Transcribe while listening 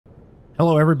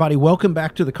Hello, everybody. Welcome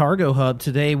back to the Cargo Hub.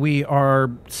 Today we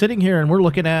are sitting here and we're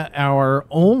looking at our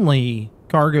only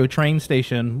cargo train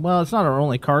station. Well, it's not our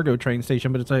only cargo train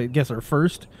station, but it's, I guess, our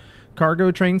first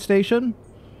cargo train station.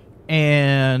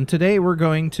 And today we're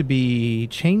going to be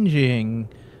changing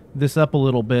this up a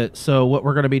little bit. So what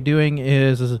we're going to be doing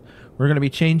is we're going to be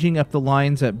changing up the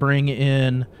lines that bring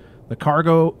in the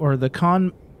cargo or the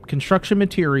construction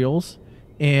materials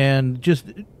and just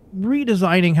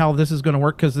redesigning how this is going to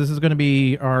work, because this is going to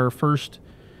be our first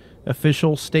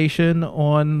official station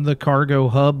on the Cargo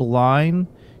Hub line.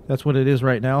 That's what it is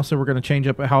right now. So we're going to change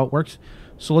up how it works.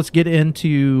 So let's get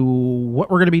into what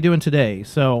we're going to be doing today.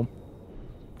 So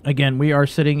again, we are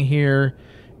sitting here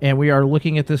and we are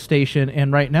looking at this station,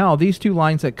 and right now these two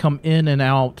lines that come in and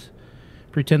out,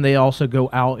 pretend they also go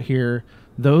out here,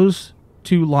 those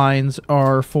two lines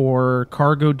are for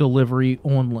cargo delivery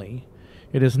only.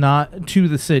 It is not to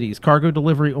the cities. Cargo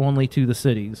delivery only to the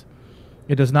cities.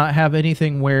 It does not have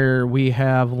anything where we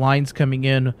have lines coming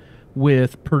in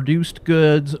with produced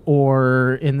goods,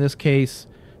 or in this case,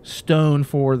 stone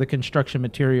for the construction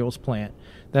materials plant.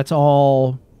 That's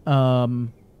all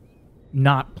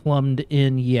not plumbed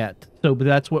in yet. So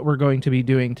that's what we're going to be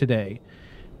doing today.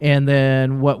 And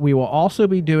then what we will also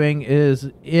be doing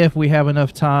is, if we have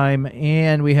enough time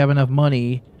and we have enough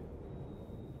money,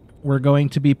 we're going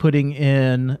to be putting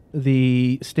in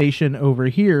the station over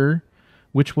here,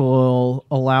 which will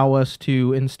allow us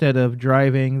to, instead of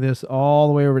driving this all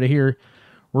the way over to here,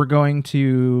 we're going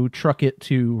to truck it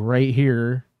to right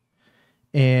here.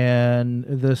 And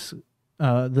this,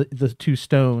 the two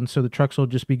stones, so the trucks will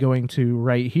just be going to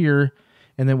right here,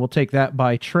 and then we'll take that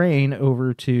by train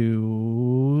over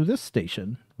to this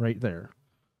station right there.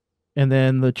 And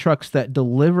then the trucks that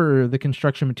deliver the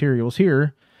construction materials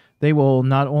here, they will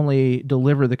not only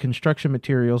deliver the construction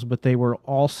materials, but they will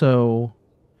also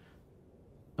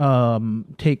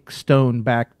take stone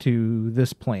back to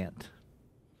this plant.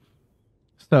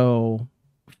 So,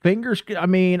 I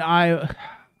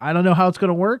don't know how it's going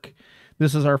to work.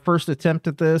 This is our first attempt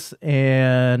at this,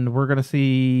 and we're going to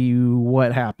see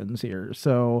what happens here.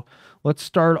 So, let's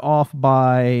start off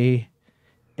by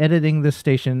editing this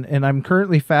station, and I'm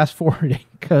currently fast forwarding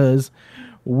because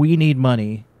we need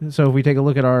money. So if we take a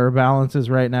look at our balances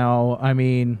right now, I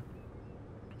mean,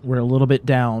 we're a little bit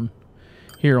down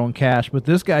here on cash, but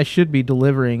this guy should be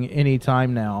delivering any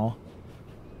time now.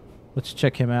 Let's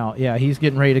check him out. Yeah, he's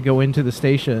getting ready to go into the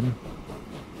station.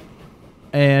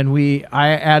 And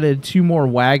I added 2 more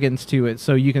wagons to it,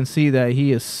 so you can see that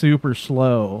he is super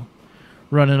slow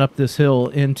running up this hill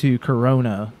into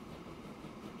Corona.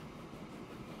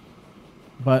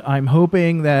 But I'm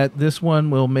hoping that this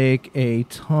one will make a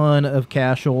ton of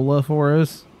cashola for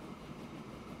us.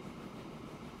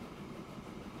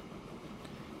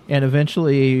 And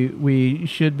eventually we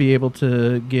should be able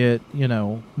to get,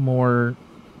 more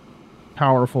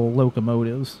powerful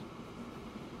locomotives.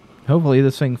 Hopefully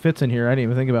this thing fits in here. I didn't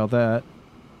even think about that.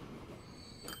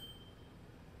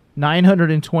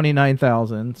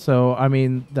 929,000. So, I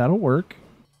mean, that'll work.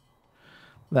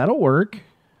 That'll work.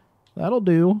 That'll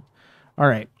do. All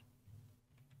right.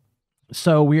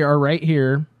 So we are right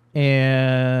here,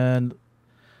 and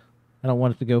I don't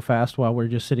want it to go fast while we're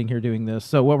just sitting here doing this.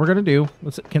 So what we're going to do,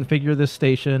 let's configure this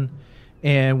station,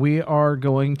 and we are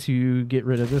going to get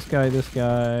rid of this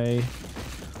guy,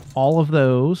 all of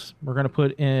those. We're going to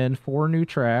put in 4 new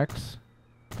tracks.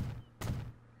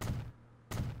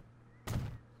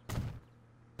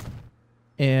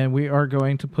 And we are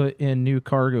going to put in new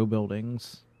cargo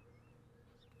buildings.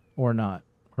 Or not.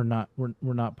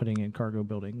 We're not putting in cargo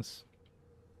buildings.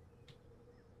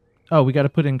 Oh, we got to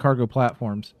put in cargo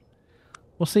platforms.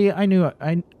 Well, see, I knew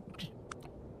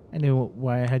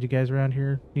why I had you guys around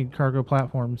here. Need cargo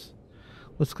platforms.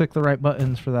 Let's click the right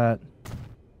buttons for that.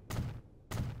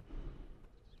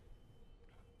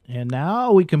 And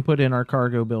now we can put in our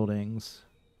cargo buildings.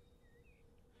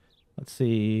 Let's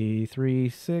see, 3,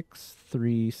 6,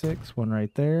 3, 6, one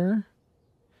right there.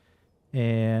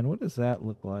 And what does that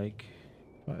look like?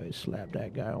 I slap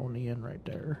that guy on the end right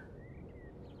there.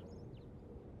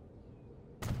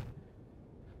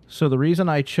 So the reason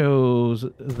I chose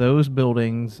those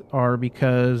buildings are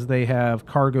because they have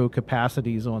cargo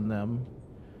capacities on them.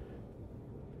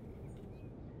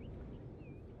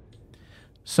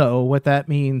 So what that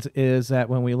means is that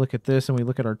when we look at this and we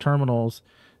look at our terminals,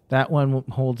 that one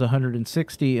holds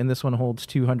 160 and this one holds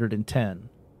 210.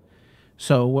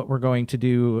 So what we're going to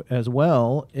do as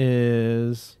well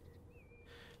is,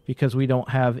 because we don't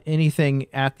have anything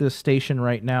at this station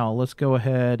right now, let's go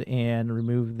ahead and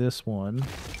remove this one,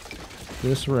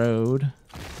 this road.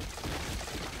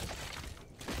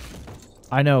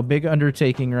 I know, big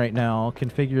undertaking right now.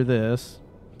 Configure this.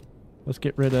 Let's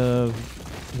get rid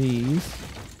of these.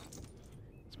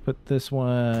 Let's put this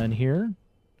one here.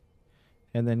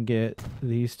 And then get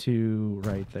these two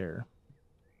right there.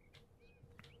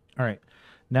 All right.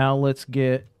 Now let's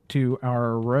get to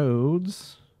our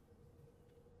roads.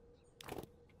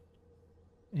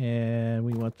 And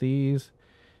we want these.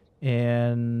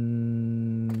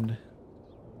 And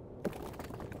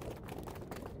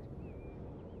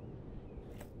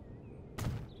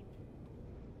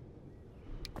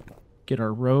get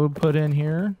our road put in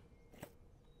here.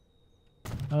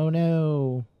 Oh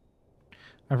no.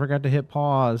 I forgot to hit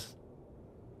pause.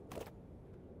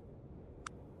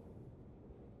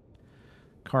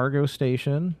 Cargo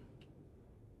station.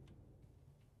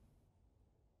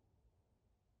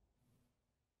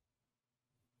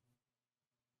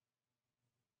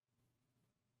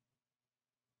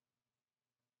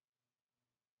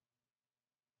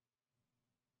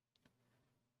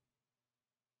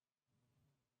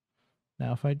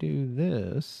 Now if I do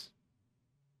this,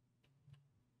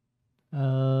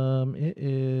 it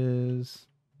is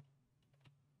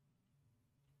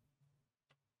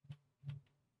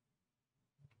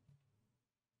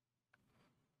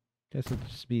guess it'd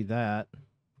just be that.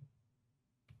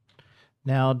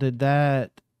 Now did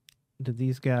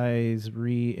these guys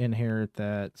re-inherit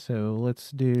that? So let's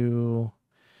do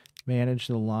manage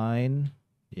the line.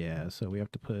 Yeah, so we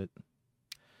have to put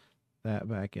that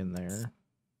back in there.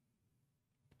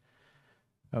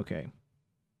 Okay.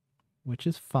 Which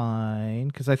is fine,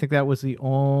 because I think that was the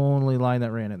only line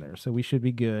that ran in there. So we should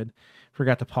be good.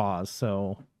 Forgot to pause,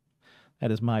 so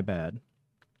that is my bad.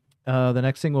 The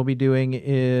next thing we'll be doing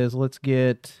is let's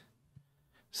get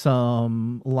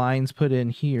some lines put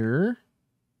in here.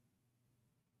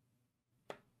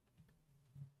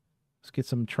 Let's get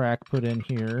some track put in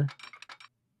here.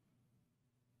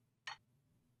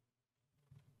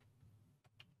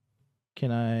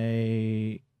 Can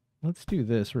I... Let's do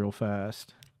this real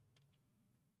fast.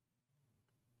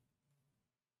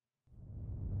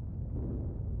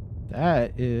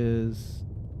 That is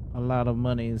a lot of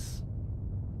monies.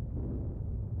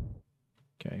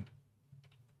 Okay.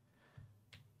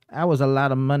 That was a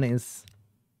lot of monies.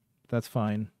 That's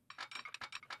fine.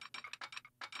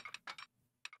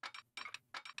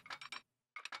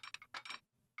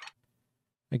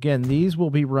 Again, these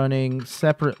will be running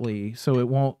separately, so it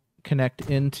won't connect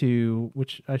into,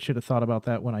 which I should have thought about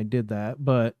that when I did that,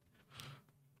 but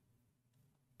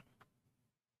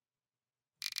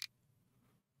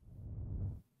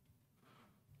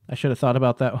I should have thought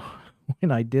about that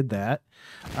when I did that.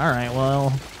 All right,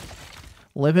 well,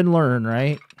 live and learn,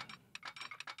 right?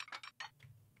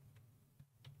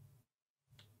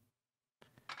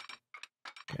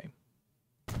 Okay.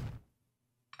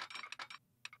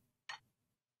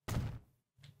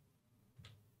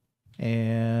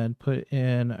 And put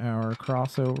in our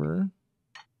crossover.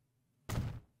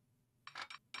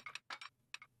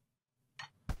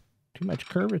 Too much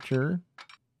curvature.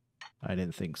 I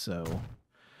didn't think so.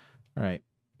 All right.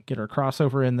 Get our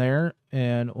crossover in there.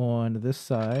 And on this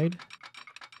side,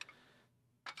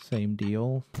 same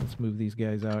deal. Let's move these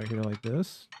guys out here like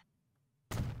this.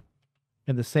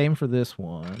 And the same for this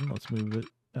one. Let's move it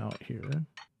out here.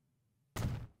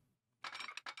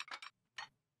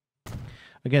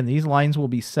 Again, these lines will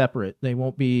be separate. They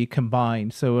won't be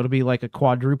combined. So it'll be like a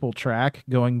quadruple track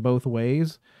going both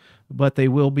ways. But they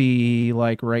will be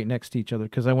like right next to each other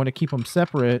because I want to keep them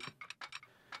separate.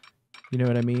 You know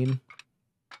what I mean?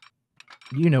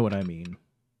 You know what I mean.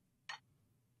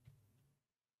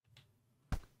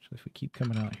 So if we keep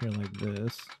coming out here like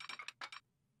this,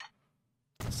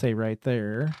 say right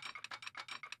there,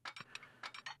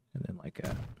 and then like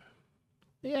that.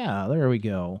 Yeah, there we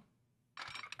go.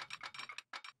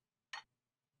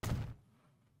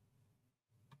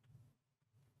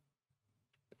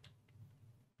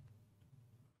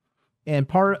 And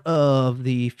part of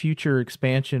the future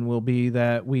expansion will be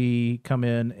that we come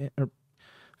in, or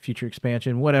future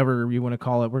expansion, whatever you want to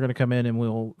call it, we're going to come in and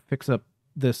we'll fix up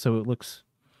this so it looks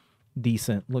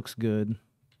decent, looks good.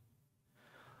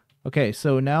 Okay,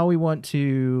 so now we want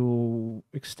to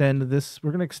extend this.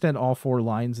 We're going to extend all 4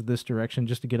 lines this direction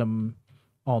just to get them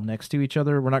all next to each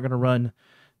other. We're not going to run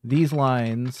these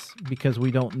lines because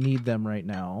we don't need them right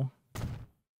now.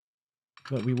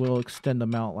 But we will extend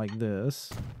them out like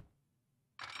this.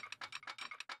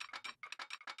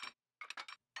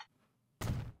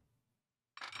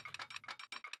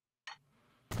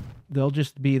 They'll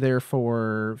just be there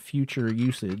for future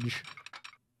usage.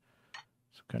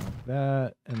 So kind of like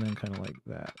that, and then kind of like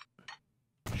that.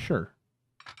 Sure.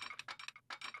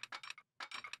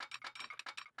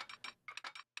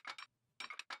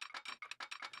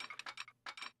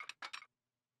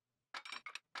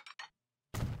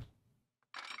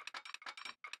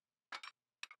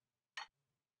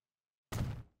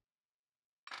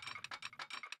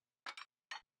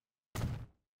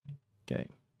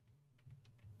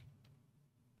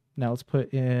 Now let's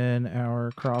put in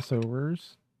our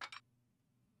crossovers.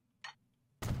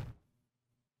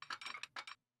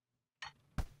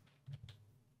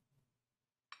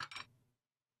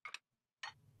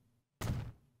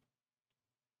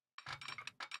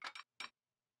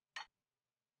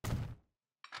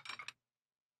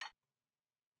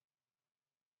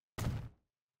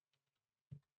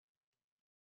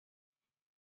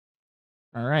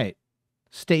 All right.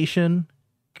 Station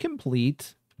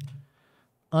complete.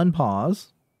 Unpause.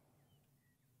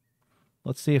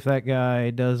 Let's see if that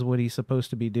guy does what he's supposed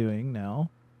to be doing now.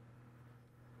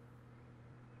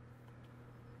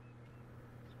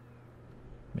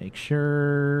 Make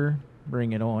sure.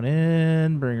 Bring it on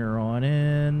in. Bring her on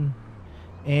in.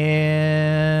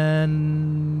 And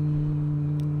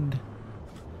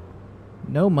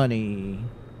no money.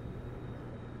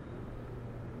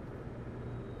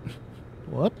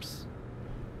 Whoops.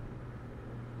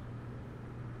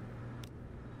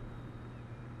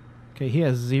 Okay, he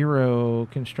has 0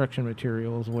 construction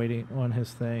materials waiting on his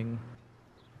thing.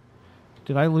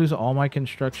 Did I lose all my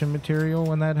construction material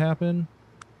when that happened?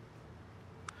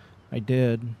 I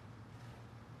did.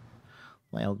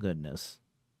 Well, goodness.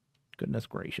 Goodness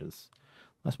gracious.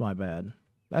 That's my bad.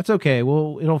 That's okay.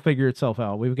 Well, it'll figure itself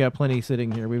out. We've got plenty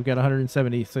sitting here. We've got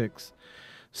 176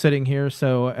 sitting here.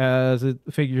 So as it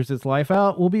figures its life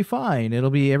out, we'll be fine.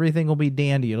 Everything will be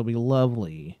dandy. It'll be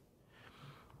lovely.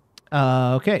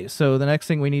 Okay, so the next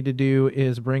thing we need to do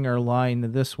is bring our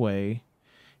line this way.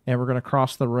 And we're going to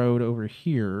cross the road over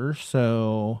here.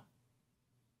 So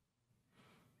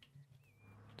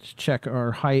let's check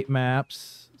our height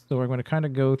maps. So we're going to kind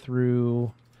of go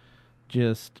through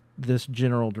just this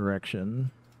general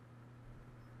direction.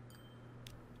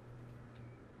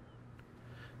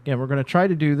 Again, we're going to try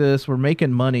to do this. We're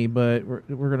making money, but we're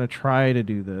going to try to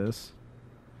do this.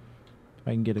 If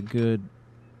I can get a good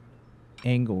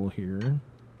angle here.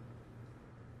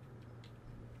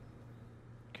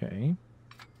 Okay.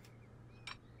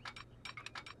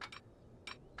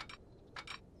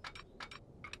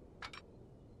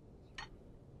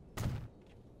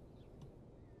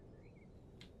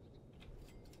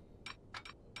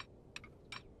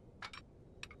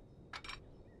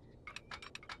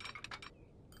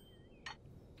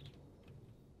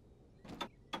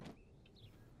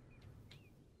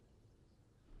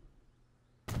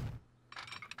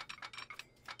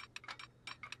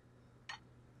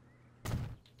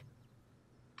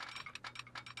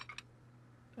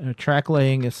 Track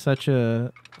laying is such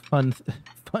a fun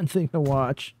thing to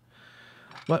watch.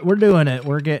 But we're doing it.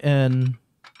 We're getting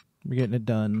it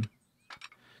done.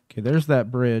 Okay, there's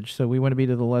that bridge. So we want to be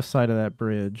to the left side of that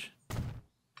bridge.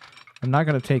 I'm not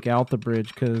going to take out the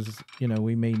bridge because, you know,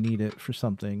 we may need it for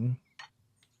something.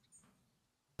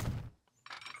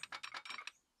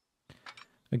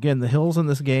 Again, the hills in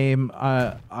this game,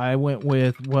 I went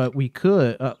with what we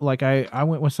could. I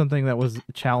went with something that was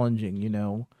challenging, you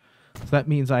know. So that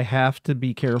means I have to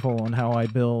be careful on how I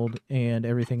build and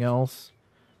everything else.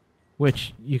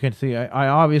 Which you can see, I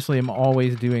obviously am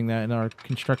always doing that, and our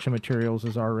construction materials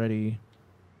is already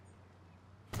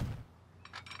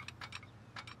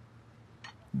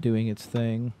doing its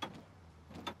thing.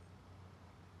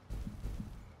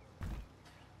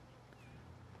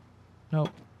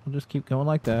 Nope, we'll just keep going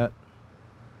like that.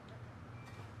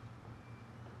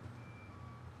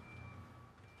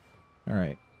 All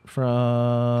right,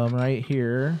 from right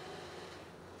here.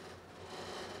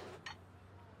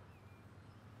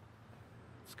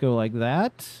 Go like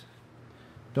that.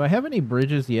 Do I have any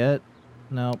bridges yet?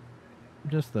 Nope.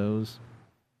 Just those.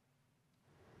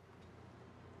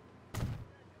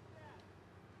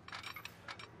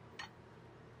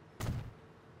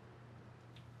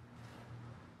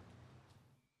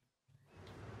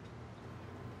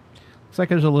 Looks like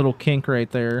there's a little kink right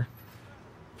there.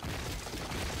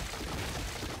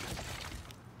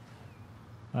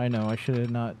 I know, I should have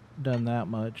not done that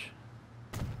much.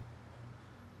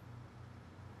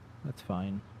 That's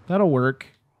fine. That'll work.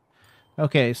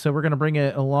 Okay, so we're going to bring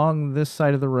it along this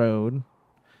side of the road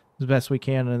as best we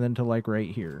can, and then to like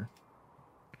right here.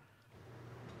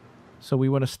 So we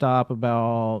want to stop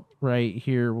about right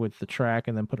here with the track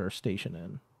and then put our station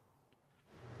in.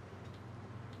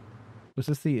 Was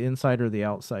this the inside or the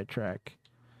outside track?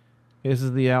 This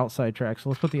is the outside track, so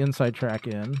let's put the inside track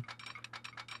in.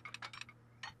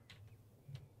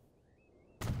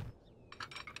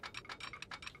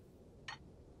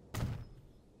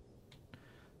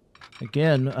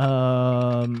 Again,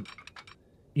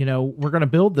 you know, we're going to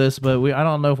build this, but I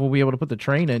don't know if we'll be able to put the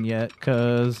train in yet,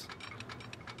 because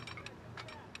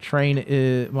train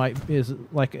is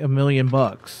like $1 million.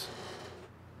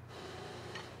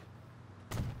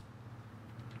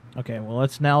 Okay, well,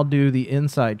 let's now do the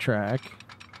inside track.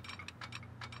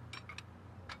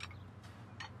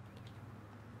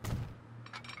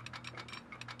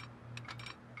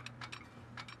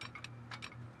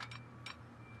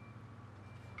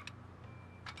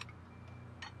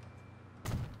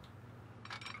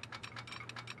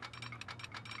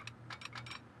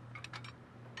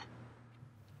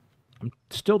 I'm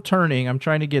still turning. I'm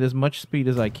trying to get as much speed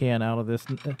as I can out of this.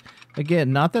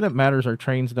 Again, not that it matters our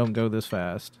trains don't go this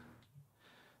fast,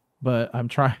 but I'm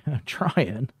trying. I'm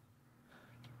trying.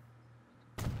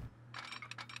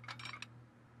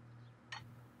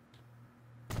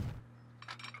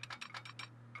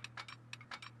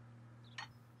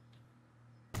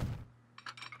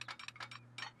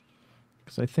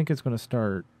 Because I think it's going to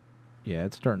start. Yeah,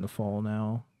 it's starting to fall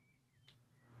now.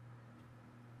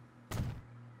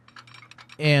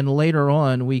 And later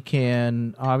on, we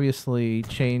can obviously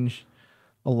change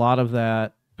a lot of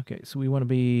that. Okay, so we want to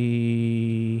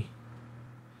be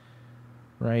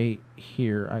right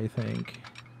here, I think.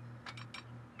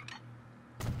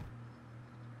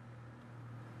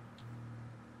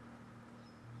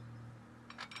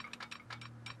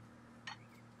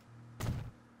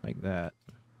 Like that.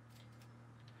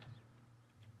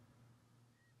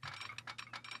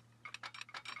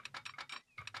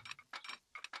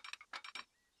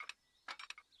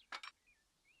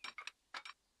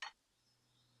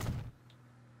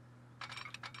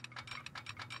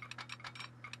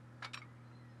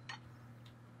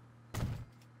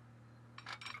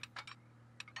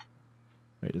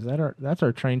 Wait, is that that's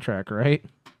our train track, right?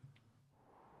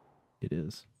 It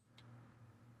is.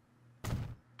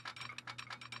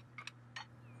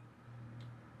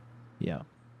 Yeah.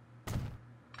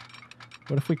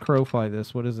 What if we crow fly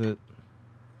this? What is it?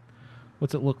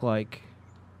 What's it look like?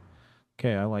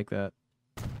 Okay, I like that.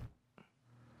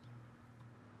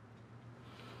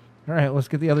 All right, let's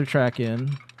get the other track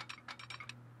in.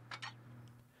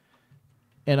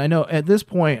 And I know at this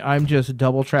point I'm just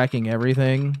double tracking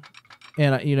everything.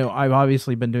 And, you know, I've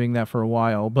obviously been doing that for a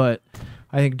while, but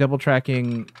I think double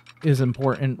tracking is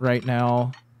important right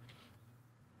now.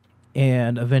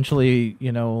 And eventually,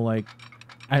 you know, like,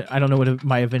 I don't know what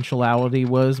my eventuality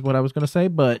was, what I was going to say,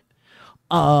 but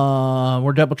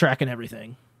we're double tracking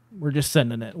everything. We're just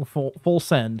sending it. Full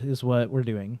send is what we're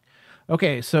doing.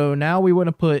 Okay, so now we want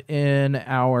to put in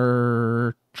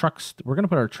our trucks. We're going to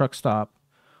put our truck stop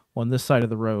on this side of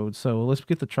the road. So let's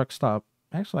get the truck stop.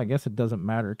 Actually, I guess it doesn't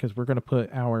matter because we're going to put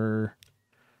our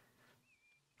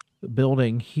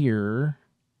building here.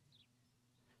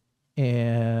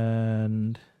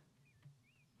 And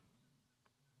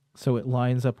so it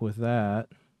lines up with that.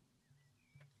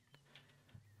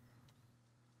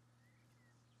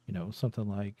 You know, something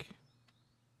like...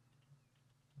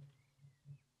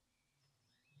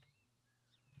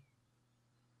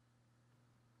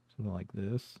 something like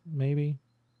this, maybe.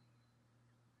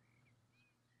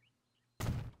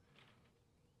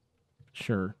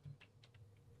 Sure.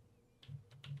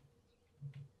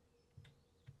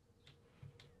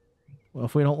 Well,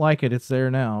 if we don't like it, it's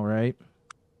there now, right?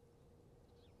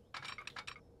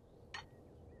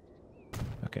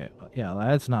 Okay, yeah,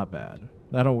 that's not bad.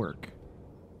 That'll work.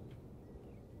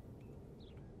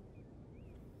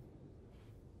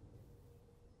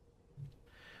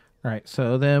 All right,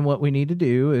 so then what we need to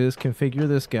do is configure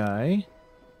this guy.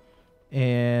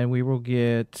 And we will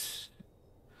get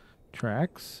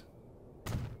tracks.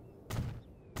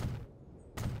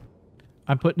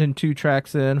 I'm putting in 2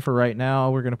 tracks in for right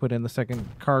now. We're going to put in the second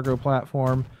cargo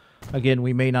platform. Again,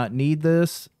 we may not need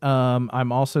this.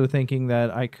 I'm also thinking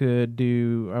that I could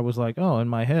do... I was like, oh, in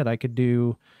my head, I could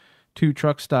do 2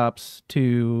 truck stops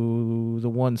to the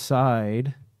one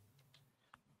side.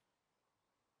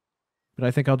 But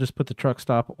I think I'll just put the truck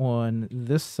stop on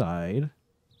this side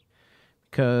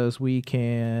because we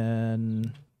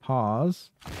can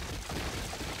pause.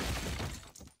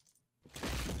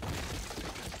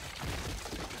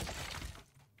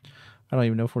 I don't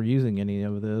even know if we're using any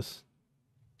of this.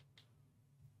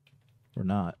 We're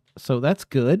not. So that's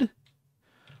good.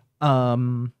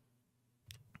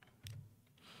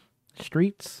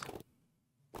 Streets.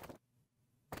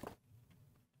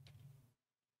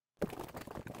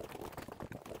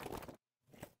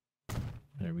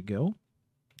 There we go.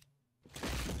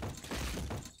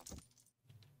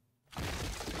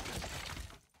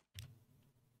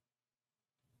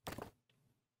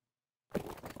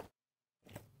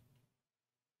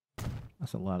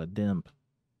 That's a lot of dimp.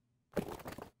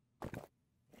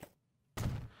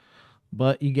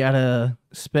 But you gotta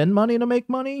spend money to make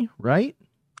money, right?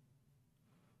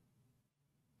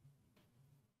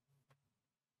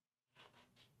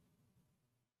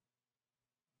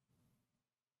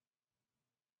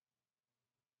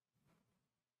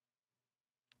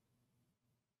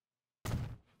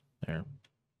 There.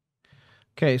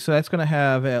 Okay, so that's going to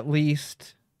have at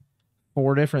least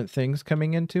 4 different things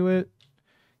coming into it.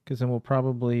 Because then we'll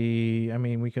probably, I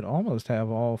mean, we could almost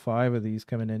have all 5 of these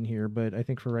coming in here. But I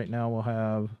think for right now we'll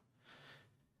have,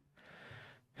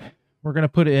 we're going to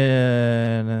put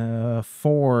in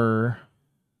 4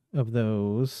 of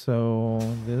those. So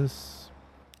this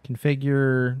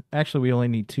configure, actually we only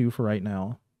need 2 for right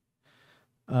now.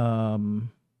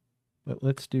 But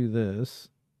let's do this.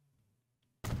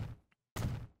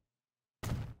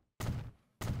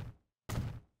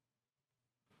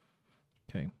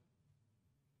 Okay.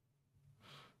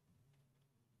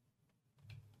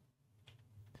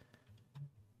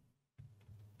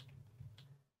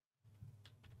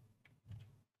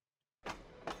 I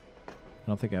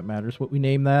don't think that matters what we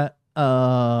name that.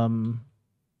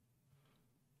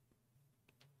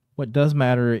 What does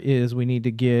matter is we need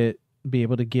to be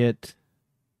able to get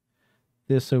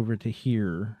this over to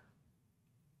here.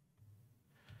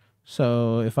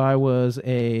 So if I was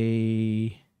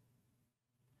a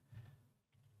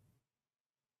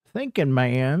thinking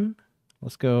man,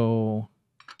 let's go.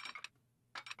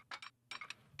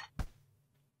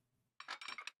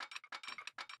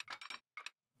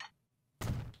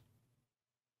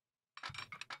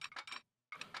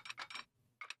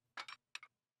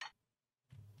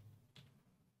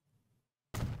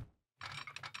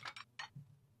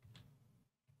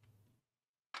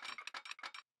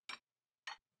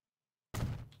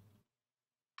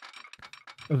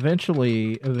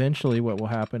 Eventually what will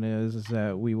happen is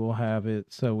that we will have it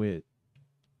so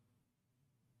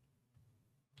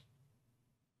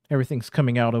everything's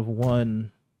coming out of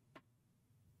one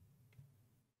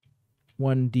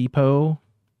depot,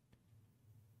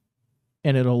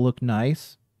 and it'll look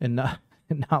nice and not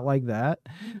not like that.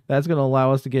 That's going to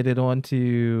allow us to get it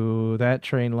onto that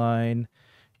train line,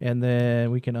 and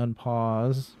then we can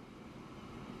unpause.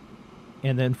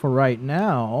 And then for right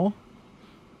now,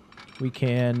 we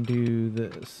can do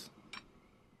this,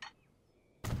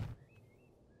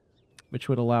 which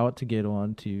would allow it to get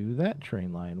onto that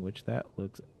train line, which that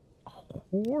looks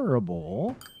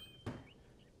horrible.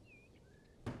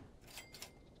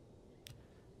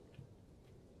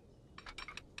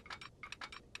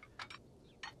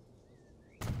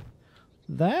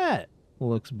 That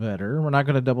looks better. We're not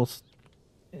going to double...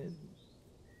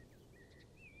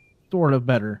 Sort of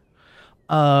better.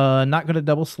 Not going to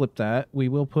double slip that. We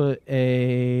will put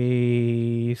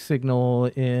a signal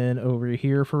in over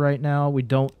here for right now. We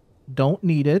don't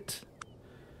need it,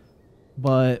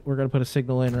 but we're going to put a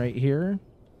signal in right here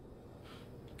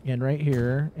and right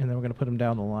here, and then we're going to put them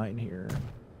down the line here.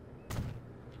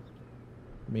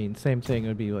 I mean, same thing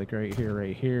would be like right here,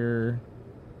 right here,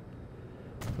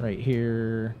 right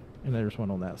here, and there's one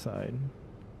on that side.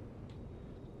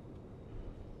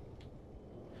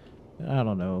 I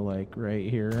don't know, like right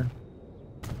here.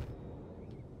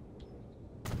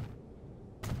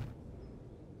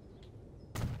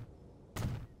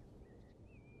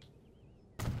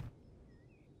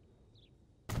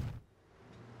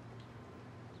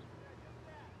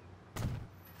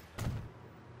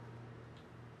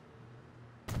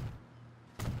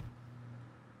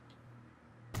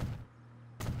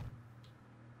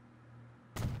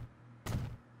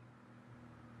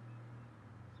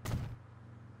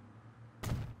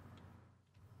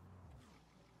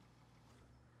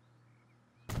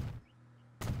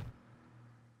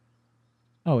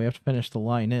 Oh, we have to finish the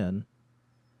line in.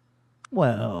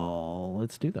 Well,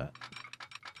 let's do that.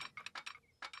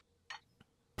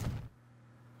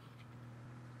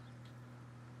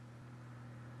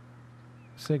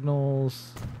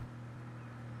 Signals.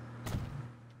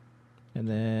 And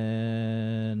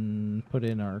then put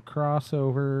in our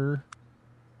crossover.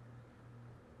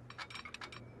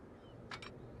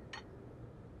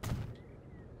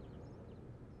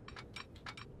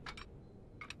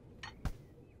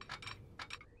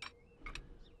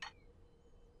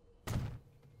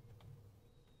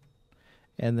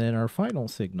 And then our final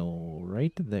signal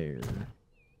right there.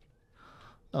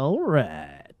 All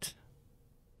right.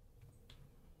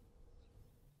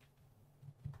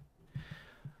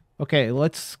 Okay,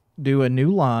 let's do a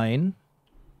new line.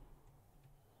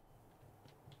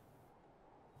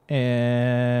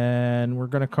 And we're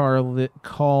going to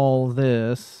call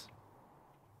this.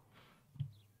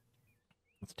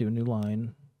 Let's do a new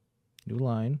line. New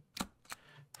line.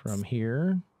 From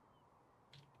here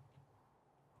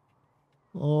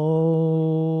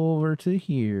over to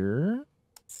here.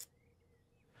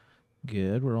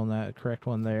 Good. We're on that correct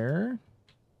one there.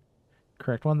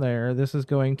 Correct one there. This is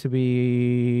going to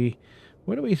be...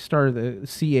 What do we start? The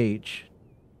CH.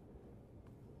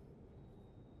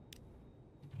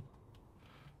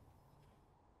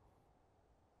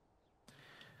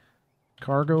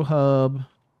 cargo hub,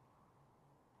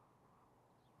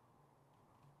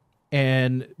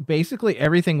 and basically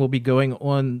everything will be going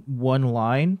on one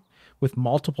line with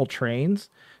multiple trains.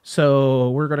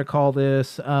 So we're going to call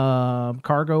this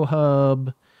cargo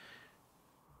hub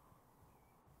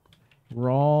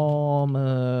raw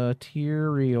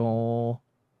material,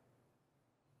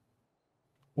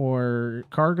 or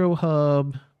cargo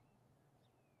hub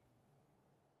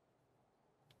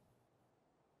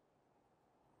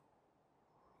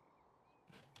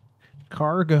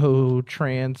cargo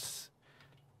trans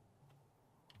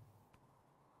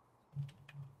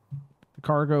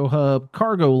cargo hub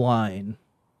cargo line.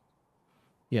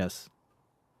 Yes.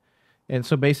 And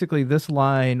so basically this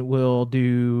line will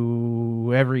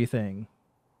do everything.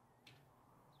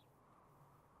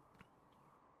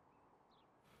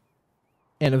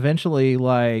 And eventually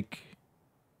like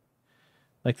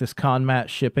this conmat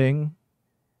shipping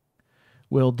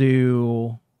will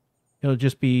do, it'll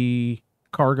just be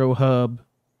cargo hub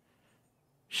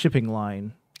shipping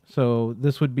line. So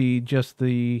this would be just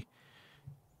the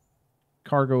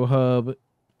cargo hub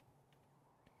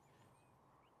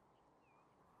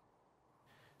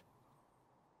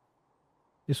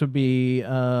this would be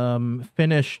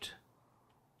finished.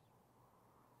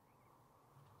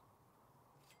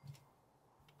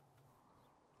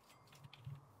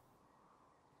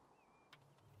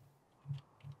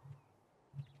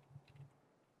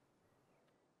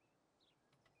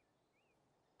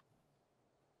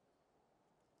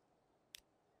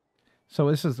 So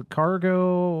this is the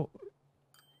cargo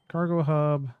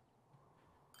hub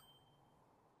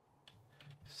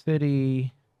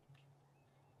city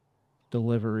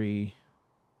delivery,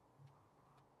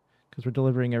 because we're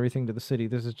delivering everything to the city.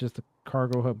 This is just the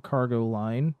cargo hub cargo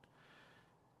line.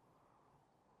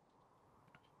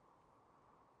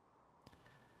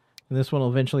 And this one will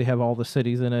eventually have all the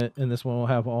cities in it, and this one will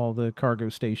have all the cargo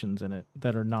stations in it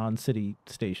that are non-city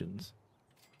stations.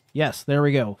 Yes, there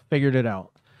we go. Figured it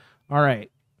out. All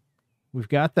right. We've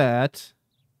got that.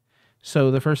 So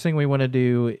the first thing we want to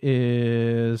do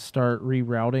is start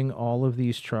rerouting all of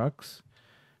these trucks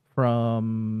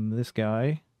from this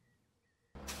guy.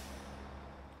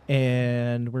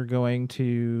 And we're going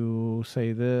to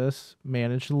say this,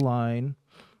 manage the line.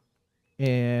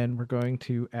 And we're going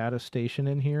to add a station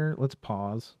in here. Let's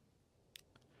pause.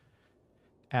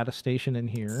 Add a station in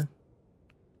here.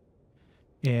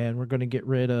 And we're going to get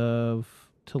rid of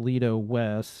Toledo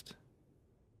West.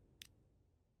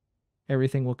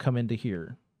 Everything will come into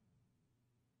here.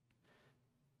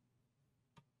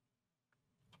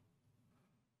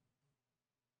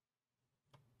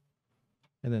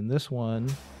 And then this one,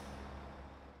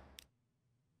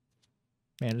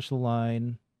 manage the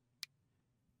line,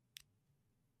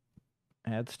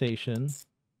 add station.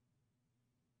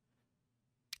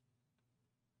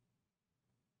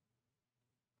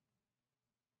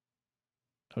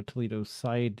 Oh, Toledo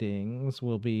sidings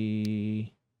will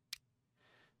be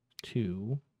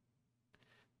 2.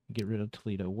 Get rid of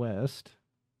Toledo West.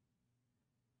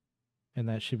 And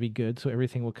that should be good. So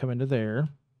everything will come into there.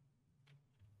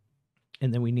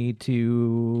 And then we need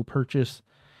to purchase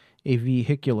a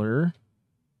vehicular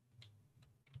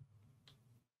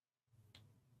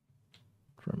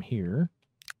from here.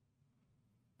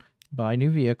 Buy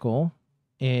new vehicle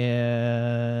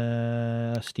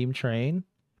and steam train.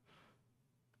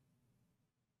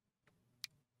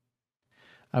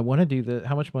 I want to do the,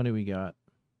 how much money we got?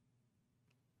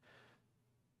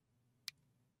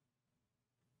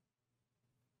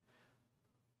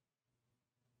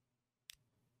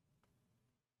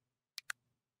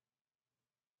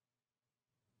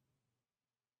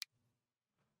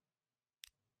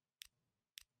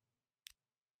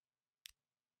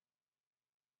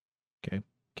 Okay,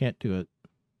 can't do it.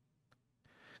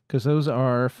 Because those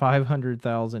are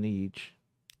 500,000 each.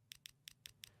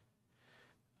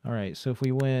 All right, so if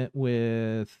we went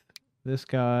with this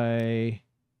guy,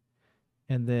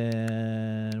 and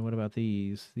then what about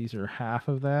these? These are half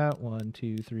of that. 1,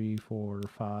 2, 3, 4,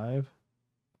 5,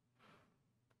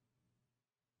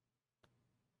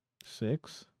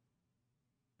 6.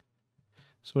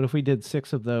 So what if we did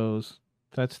 6 of those?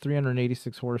 That's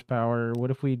 386 horsepower.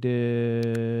 What if we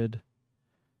did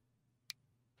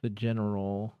the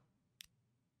general?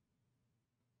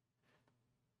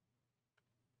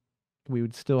 We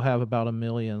would still have about 1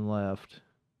 million left.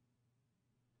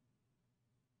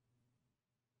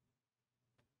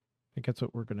 I think that's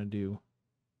what we're going to do.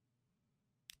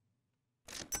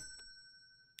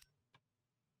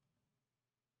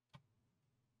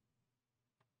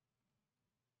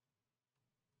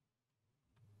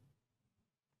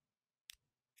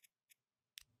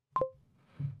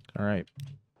 All right.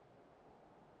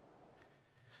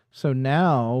 So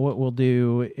now what we'll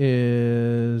do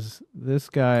is this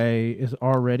guy is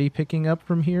already picking up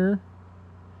from here.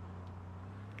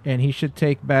 And he should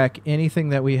take back anything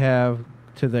that we have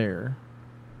to there.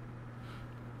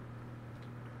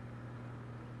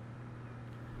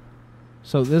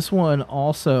 So this one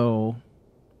also,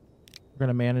 we're going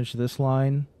to manage this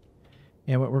line.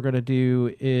 And what we're going to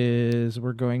do is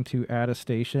we're going to add a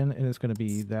station, and it's going to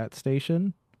be that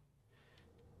station.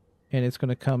 And it's going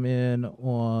to come in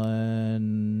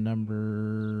on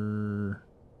number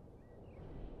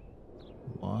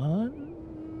 1.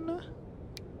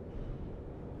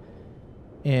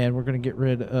 And we're going to get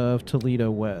rid of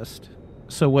Toledo West.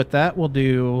 So what that will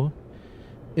do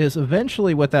is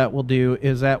eventually what that will do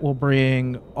is that will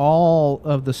bring all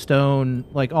of the stone,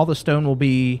 like all the stone will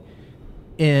be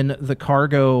in the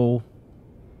cargo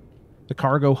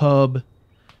hub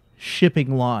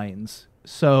shipping lines.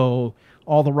 So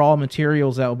all the raw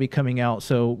materials that will be coming out.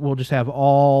 So we'll just have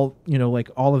all, you know, like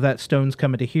all of that stones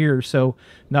coming to here. So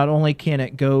not only can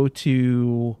it go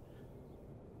to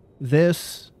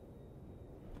this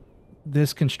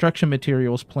construction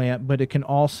materials plant, but it can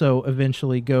also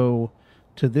eventually go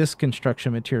to this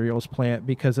construction materials plant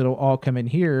because it'll all come in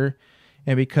here.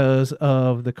 And because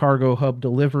of the cargo hub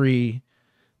delivery,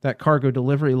 that cargo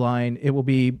delivery line, it will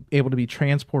be able to be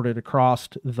transported across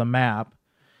the map.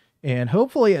 And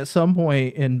hopefully at some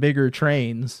point in bigger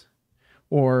trains,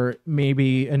 or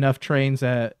maybe enough trains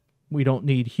that we don't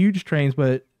need huge trains,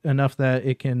 but enough that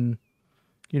it can,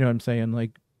 you know what I'm saying,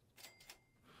 like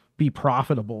be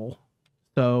profitable.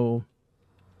 So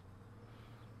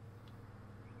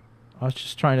I was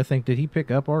just trying to think, did he pick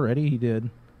up already? He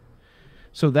did.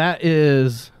 So that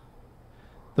is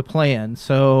the plan.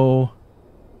 So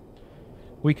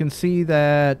we can see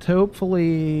that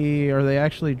hopefully, are they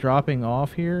actually dropping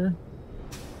off here?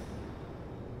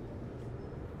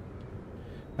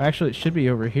 Actually, it should be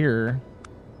over here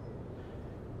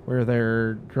where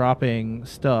they're dropping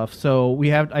stuff. So we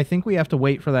have, I think we have to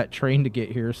wait for that train to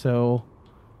get here. So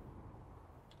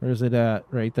where's it at?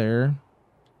 Right there.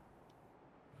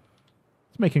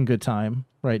 It's making good time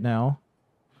right now.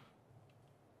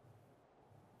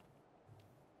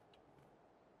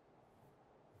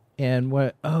 And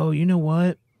what, oh, you know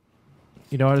what?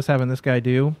 You know what I was having this guy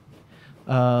do?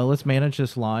 Let's manage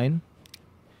this line.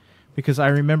 Because I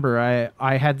remember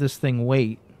I had this thing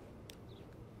wait.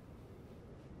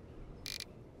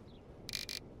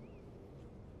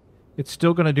 It's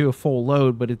still going to do a full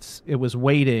load, but it was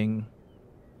waiting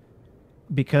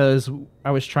because I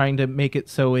was trying to make it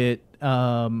so it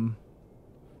filled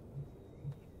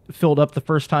up the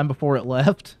first time before it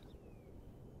left.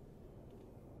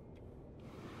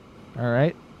 All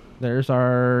right, there's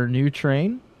our new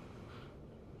train.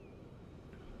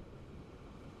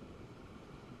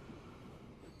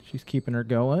 She's keeping her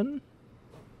going.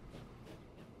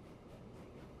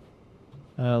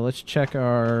 Let's check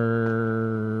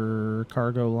our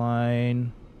cargo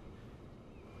line.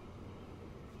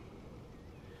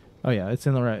 Oh yeah, it's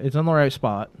in the right. It's on the right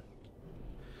spot.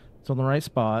 It's on the right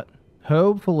spot.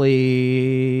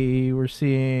 Hopefully, we're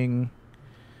seeing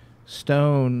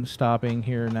stone stopping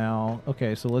here now.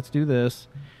 Okay, so let's do this,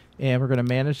 and we're going to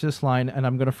manage this line. And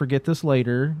I'm going to forget this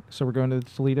later. So we're going to the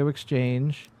Toledo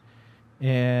Exchange,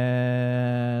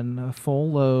 and a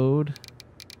full load.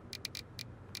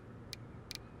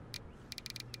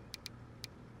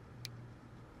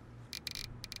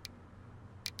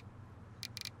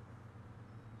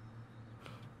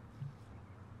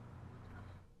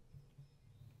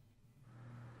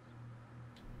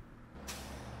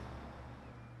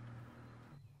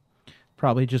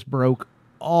 Probably just broke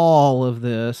all of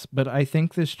this, but I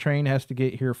think this train has to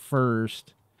get here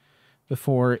first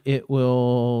before it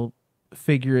will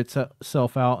figure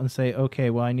itself out and say, okay,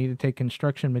 well, I need to take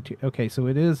construction material. Okay, so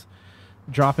it is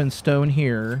dropping stone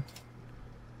here.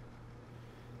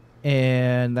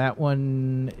 And that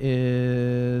one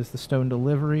is the stone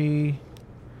delivery.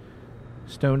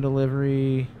 Stone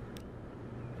delivery.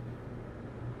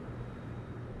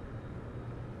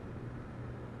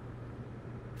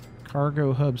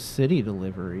 Cargo hub city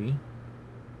delivery.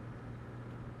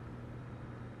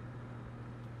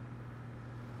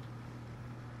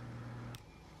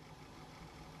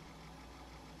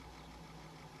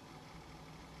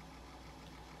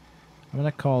 I'm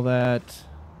going to call that...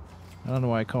 I don't know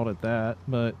why I called it that,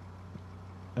 but...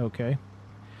 Okay.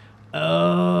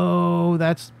 Oh,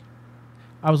 that's...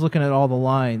 I was looking at all the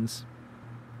lines.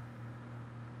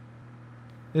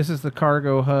 This is the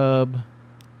cargo hub.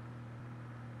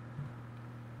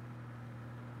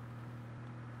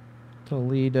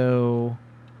 Toledo.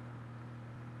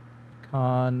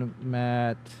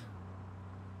 Conmat.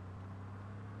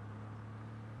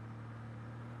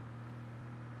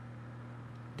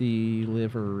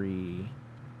 delivery.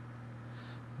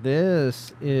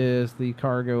 This is the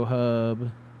cargo hub.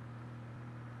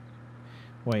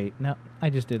 Wait, no,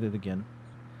 I just did it again.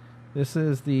 This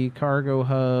is the cargo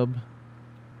hub.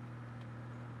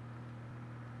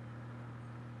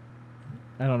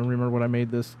 I don't remember what I made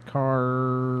this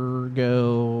cargo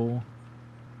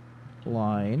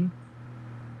line.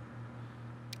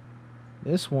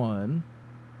 This one,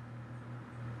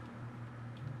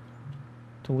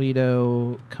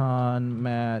 Toledo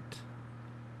Conmat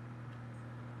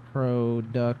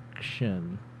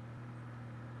Production.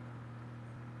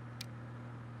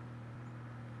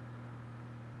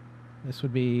 This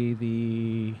would be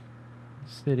the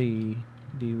city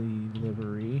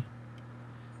delivery.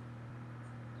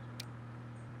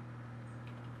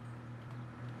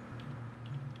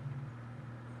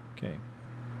 Okay.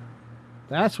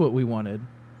 That's what we wanted.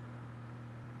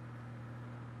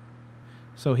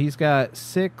 So he's got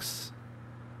 6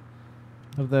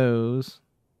 of those.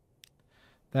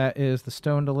 That is the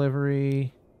stone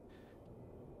delivery.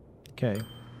 Okay.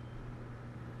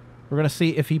 We're going to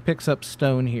see if he picks up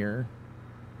stone here.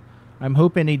 I'm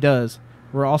hoping he does.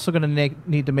 We're also going to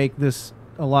need to make this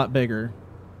a lot bigger.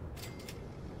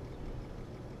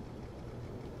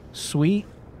 Sweet.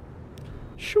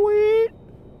 Sweet.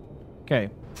 Okay.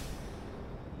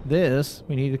 This,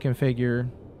 we need to configure.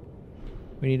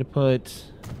 We need to put...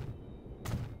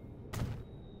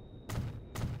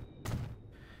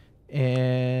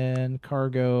 And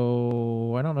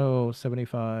cargo, I don't know,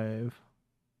 75.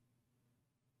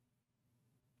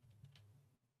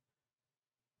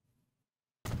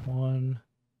 One,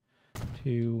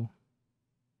 2,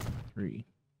 3.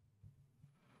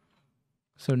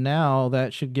 So now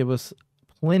that should give us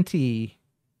plenty.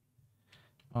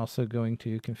 Also going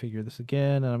to configure this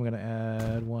again, and I'm going to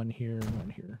add 1 here and 1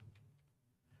 here.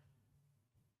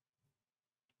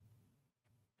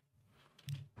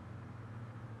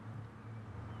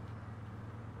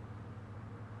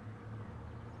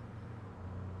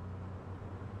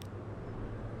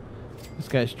 This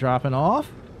guy's dropping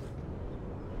off.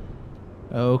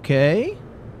 Okay.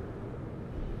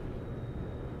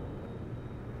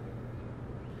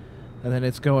 And then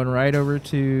it's going right over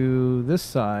to this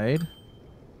side.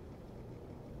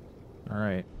 All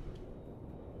right.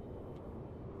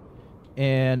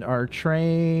 And our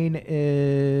train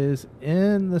is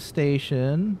in the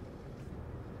station.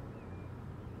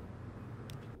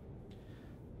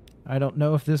 I don't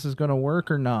know if this is going to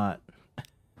work or not,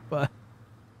 but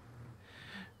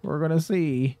we're going to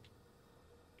see.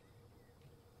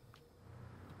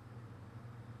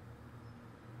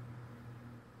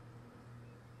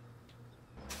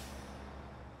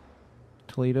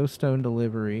 Toledo stone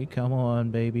delivery. Come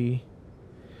on, baby.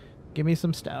 Give me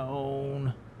some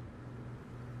stone.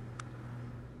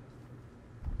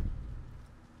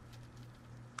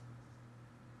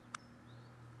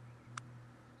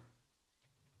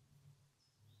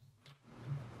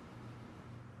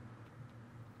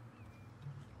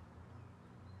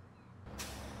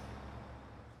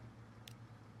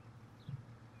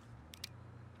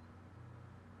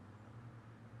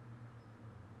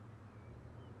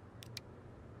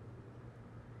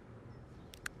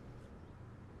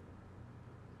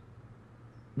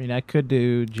 I mean, I could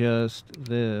do just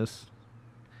this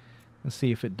and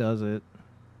see if it does it.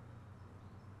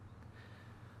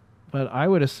 But I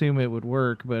would assume it would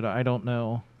work, but I don't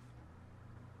know.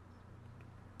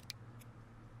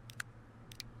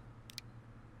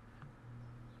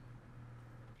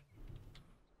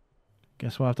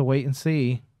 Guess we'll have to wait and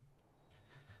see.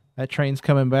 That train's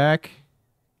coming back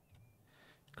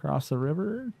across the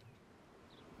river.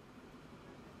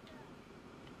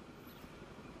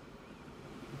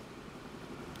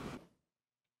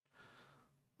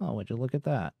 Oh, would you look at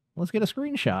that? Let's get a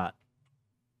screenshot.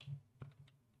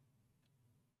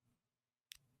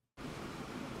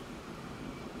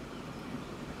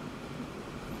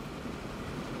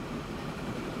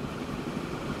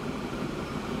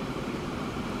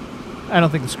 I don't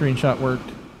think the screenshot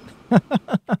worked.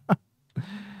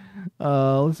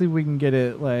 Let's see if we can get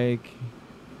it, like,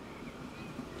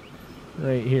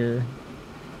 right here.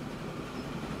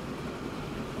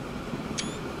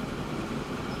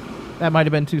 That might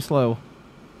have been too slow.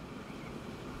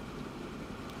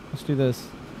 Let's do this.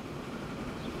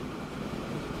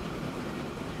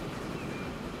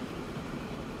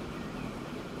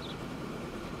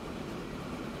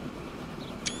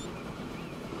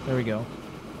 There we go.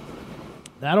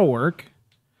 That'll work.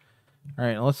 All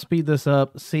right, let's speed this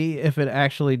up. See if it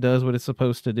actually does what it's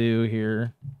supposed to do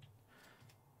here.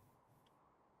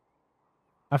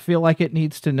 I feel like it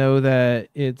needs to know that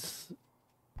it's...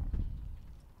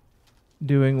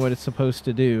 doing what it's supposed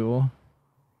to do.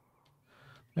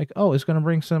 Like, oh, it's going to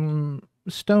bring some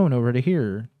stone over to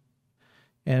here.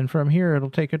 And from here, it'll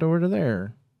take it over to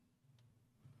there.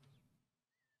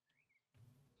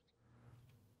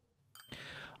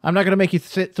 I'm not going to make you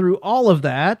sit through all of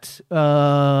that.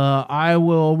 I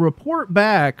will report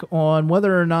back on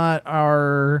whether or not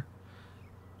our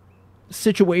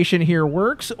situation here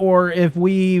works or if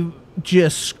we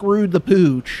just screwed the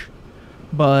pooch.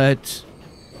 But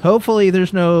hopefully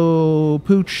there's no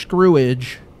pooch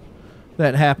screwage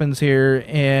that happens here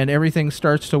and everything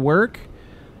starts to work.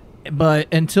 But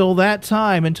until that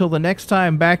time, until the next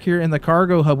time back here in the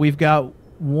Cargo Hub, we've got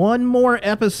one more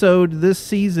episode this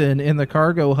season in the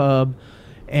Cargo Hub,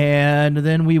 and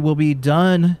then we will be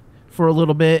done for a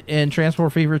little bit in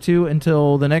Transport Fever 2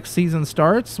 until the next season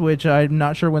starts, which I'm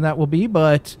not sure when that will be,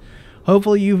 but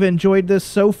hopefully you've enjoyed this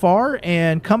so far,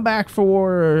 and come back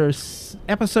for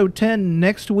episode 10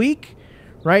 next week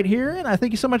right here, and I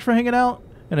thank you so much for hanging out,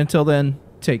 and until then,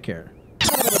 take care.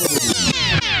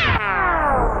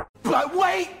 But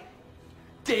wait!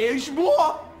 There's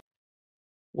more!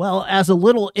 Well, as a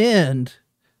little end,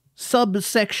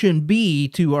 subsection B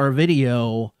to our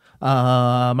video,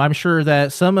 I'm sure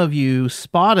that some of you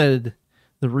spotted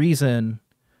the reason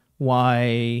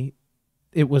why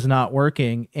it was not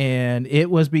working, and it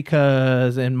was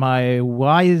because in my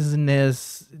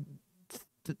wiseness,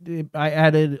 I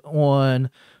added on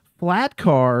flat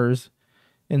cars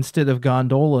instead of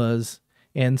gondolas,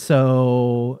 and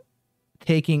so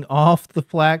taking off the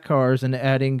flat cars and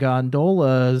adding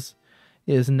gondolas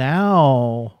is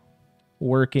now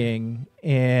working,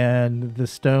 and the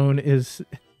stone is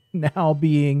now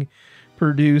being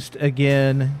produced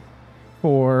again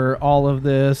for all of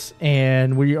this,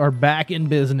 and we are back in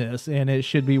business, and it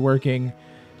should be working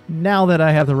now that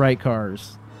I have the right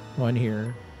cars on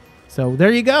here. So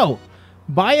there you go.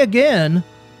 Buy again,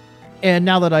 and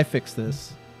now that I fixed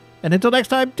this. And until next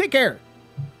time, take care.